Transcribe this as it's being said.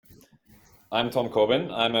I'm Tom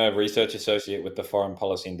Corbin. I'm a research associate with the Foreign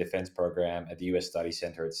Policy and Defence program at the US Studies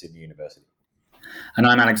Centre at Sydney University. And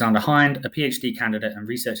I'm Alexander Hind, a PhD candidate and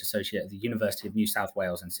research associate at the University of New South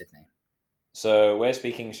Wales in Sydney. So, we're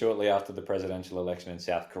speaking shortly after the presidential election in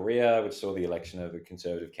South Korea, which saw the election of the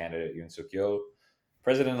conservative candidate Yoon Suk Yeol.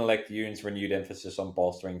 President elect Yoon's renewed emphasis on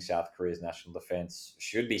bolstering South Korea's national defence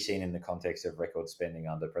should be seen in the context of record spending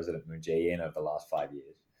under President Moon Jae in over the last 5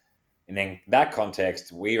 years. And in that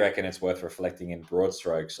context, we reckon it's worth reflecting in broad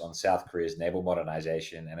strokes on South Korea's naval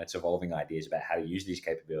modernization and its evolving ideas about how to use these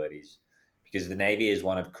capabilities, because the Navy is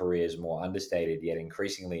one of Korea's more understated yet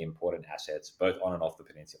increasingly important assets, both on and off the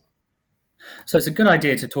peninsula. So it's a good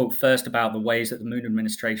idea to talk first about the ways that the Moon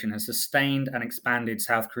administration has sustained and expanded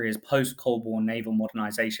South Korea's post-Cold War naval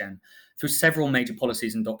modernization through several major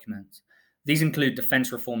policies and documents. These include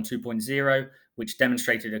Defense Reform 2.0, which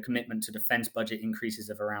demonstrated a commitment to defense budget increases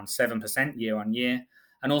of around 7% year on year,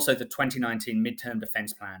 and also the 2019 Midterm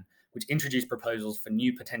Defense Plan, which introduced proposals for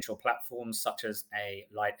new potential platforms such as a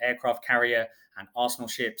light aircraft carrier and arsenal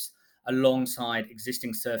ships, alongside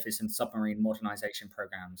existing surface and submarine modernization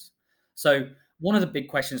programs. So, one of the big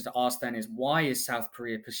questions to ask then is, why is South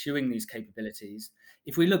Korea pursuing these capabilities?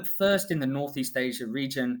 If we look first in the Northeast Asia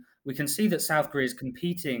region, we can see that South Korea is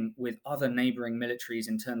competing with other neighboring militaries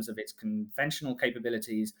in terms of its conventional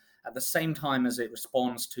capabilities at the same time as it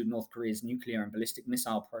responds to North Korea's nuclear and ballistic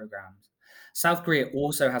missile programs. South Korea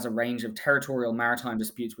also has a range of territorial maritime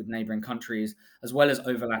disputes with neighboring countries, as well as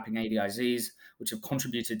overlapping ADIZs, which have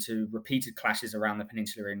contributed to repeated clashes around the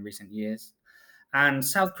peninsula in recent years. And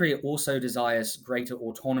South Korea also desires greater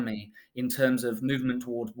autonomy in terms of movement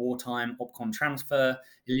towards wartime OPCON transfer,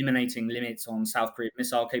 eliminating limits on South Korean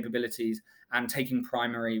missile capabilities, and taking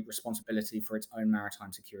primary responsibility for its own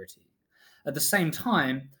maritime security. At the same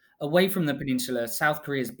time, away from the peninsula, South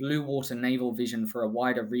Korea's blue water naval vision for a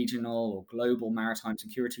wider regional or global maritime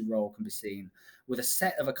security role can be seen, with a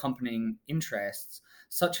set of accompanying interests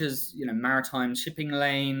such as maritime shipping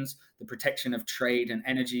lanes, the protection of trade and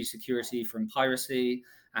energy security from piracy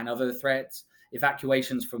and other threats,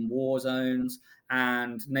 evacuations from war zones,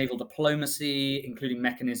 and naval diplomacy, including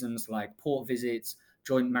mechanisms like port visits,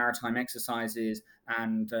 joint maritime exercises,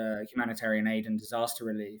 and humanitarian aid and disaster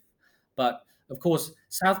relief. But of course,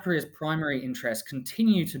 South Korea's primary interests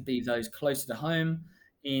continue to be those closer to home.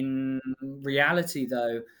 In reality,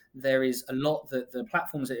 though, there is a lot that the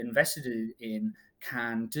platforms it invested in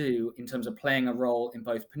can do in terms of playing a role in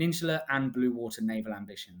both peninsular and blue water naval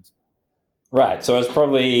ambitions. Right, so it's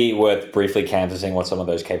probably worth briefly canvassing what some of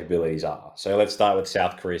those capabilities are. So let's start with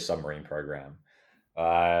South Korea's submarine program.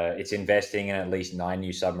 It's investing in at least 9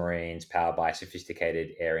 new submarines powered by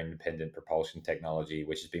sophisticated air-independent propulsion technology,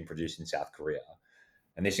 which has been produced in South Korea.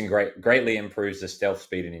 And this greatly improves the stealth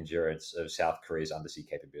speed and endurance of South Korea's undersea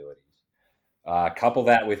capabilities. Couple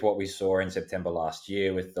that with what we saw in September last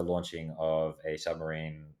year with the launching of a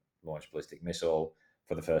submarine launched ballistic missile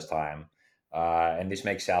for the first time. And this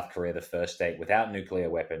makes South Korea the first state without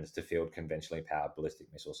nuclear weapons to field conventionally powered ballistic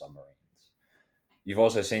missile submarines. You've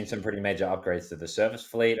also seen some pretty major upgrades to the surface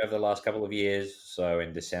fleet over the last couple of years. So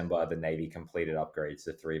in December, the Navy completed upgrades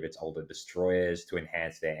to 3 of its older destroyers to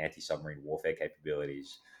enhance their anti-submarine warfare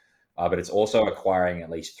capabilities. But it's also acquiring at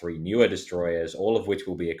least 3 newer destroyers, all of which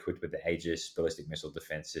will be equipped with the Aegis ballistic missile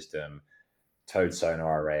defense system, towed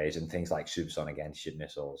sonar arrays, and things like supersonic anti-ship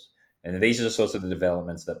missiles. And these are the sorts of the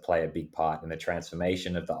developments that play a big part in the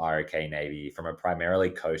transformation of the ROK Navy from a primarily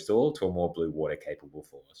coastal to a more blue water capable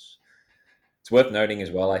force. It's worth noting as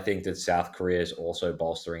well, I think, that South Korea is also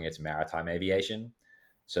bolstering its maritime aviation.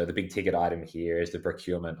 So the big ticket item here is the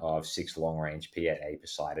procurement of 6 long-range P-8A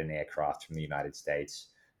Poseidon aircraft from the United States.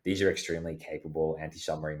 These are extremely capable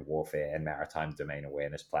anti-submarine warfare and maritime domain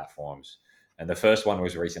awareness platforms. And the first one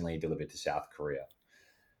was recently delivered to South Korea.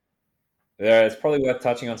 It's probably worth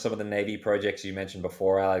touching on some of the Navy projects you mentioned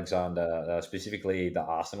before, Alexander, specifically the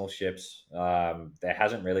Arsenal ships. There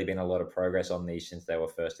hasn't really been a lot of progress on these since they were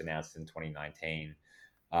first announced in 2019.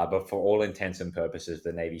 But for all intents and purposes,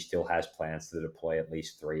 the Navy still has plans to deploy at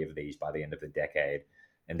least 3 of these by the end of the decade.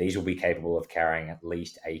 And these will be capable of carrying at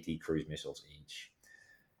least 80 cruise missiles each.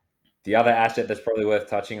 The other asset that's probably worth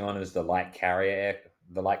touching on is the light carrier.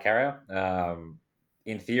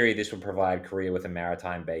 In theory, this would provide Korea with a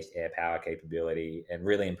maritime-based air power capability and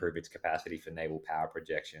really improve its capacity for naval power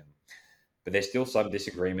projection. But there's still some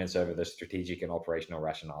disagreements over the strategic and operational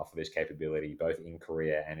rationale for this capability, both in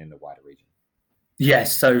Korea and in the wider region.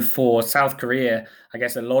 Yes, so for South Korea, I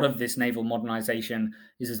guess a lot of this naval modernization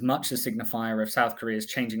is as much a signifier of South Korea's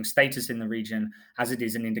changing status in the region as it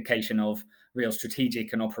is an indication of real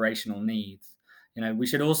strategic and operational needs. We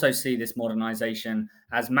should also see this modernization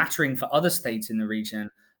as mattering for other states in the region,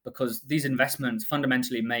 because these investments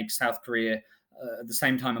fundamentally make South Korea at the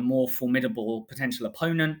same time a more formidable potential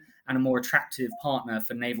opponent and a more attractive partner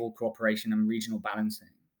for naval cooperation and regional balancing.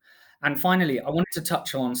 And finally, I wanted to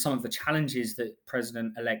touch on some of the challenges that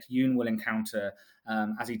President-elect Yoon will encounter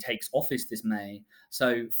as he takes office this May.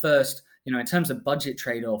 So first, in terms of budget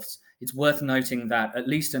trade-offs, it's worth noting that at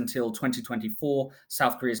least until 2024,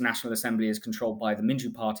 South Korea's National Assembly is controlled by the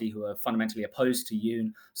Minju Party, who are fundamentally opposed to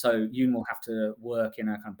Yoon. So Yoon will have to work in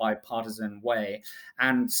a kind of bipartisan way.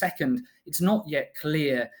 And second, it's not yet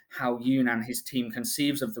clear how Yoon and his team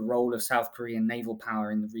conceives of the role of South Korean naval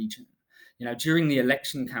power in the region. During the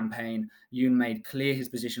election campaign, Yoon made clear his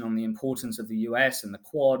position on the importance of the US and the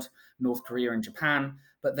Quad, North Korea and Japan,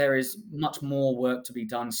 but there is much more work to be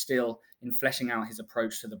done still in fleshing out his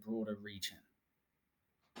approach to the broader region.